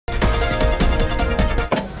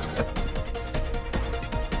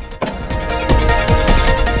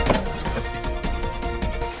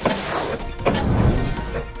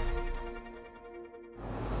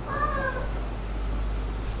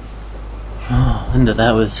Linda,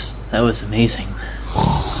 that was amazing.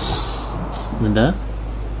 Linda,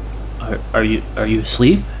 are you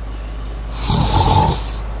asleep?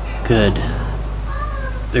 Good.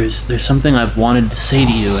 There's something I've wanted to say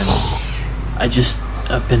to you, and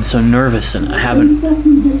I've been so nervous, and I haven't.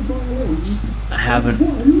 I haven't.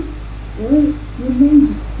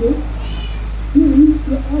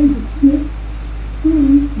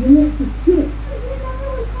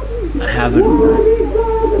 I haven't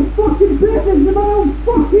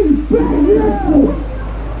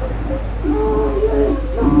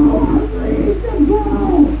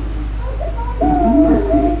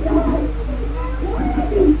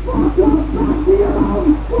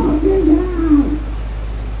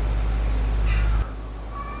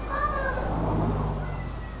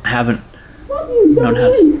known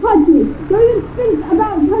how to. Touch me! Don't even think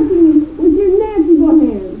about touching me with your nasty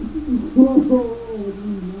hands!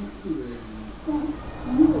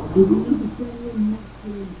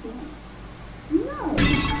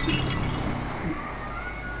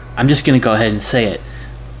 I'm just gonna go ahead and say it.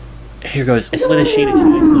 Here goes. I slid a sheet. I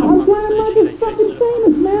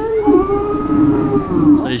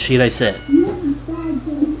slid a sheet. I said.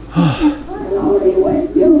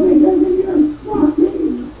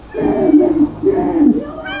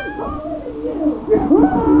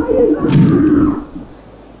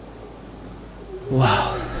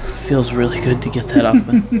 Wow, feels really good to get that off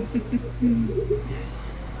my...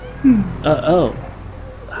 oh.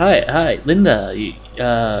 Hi, Linda.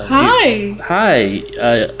 Hi. Hi.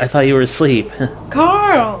 I thought you were asleep.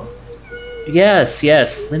 Carl. Yes,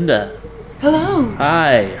 Linda. Hello.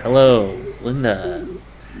 Hi, hello, Linda.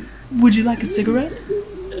 Would you like a cigarette?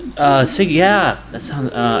 Yeah, that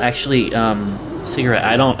sounds, actually, cigarette.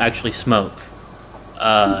 I don't actually smoke.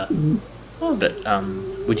 But,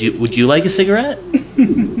 would you like a cigarette?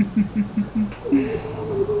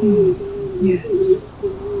 Yes.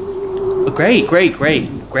 Oh,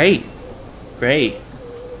 great.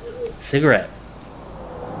 Cigarette.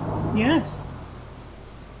 Yes.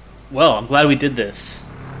 Well, I'm glad we did this.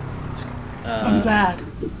 I'm glad.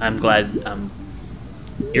 I'm glad,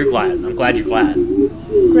 you're glad. I'm glad you're glad.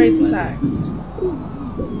 Great sex.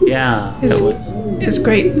 Yeah. It's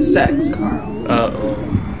great sex, Carl. Uh-oh.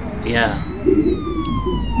 Yeah.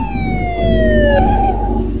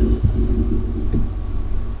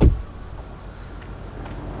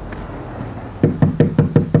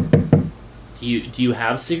 Do you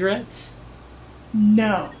have cigarettes?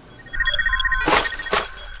 No.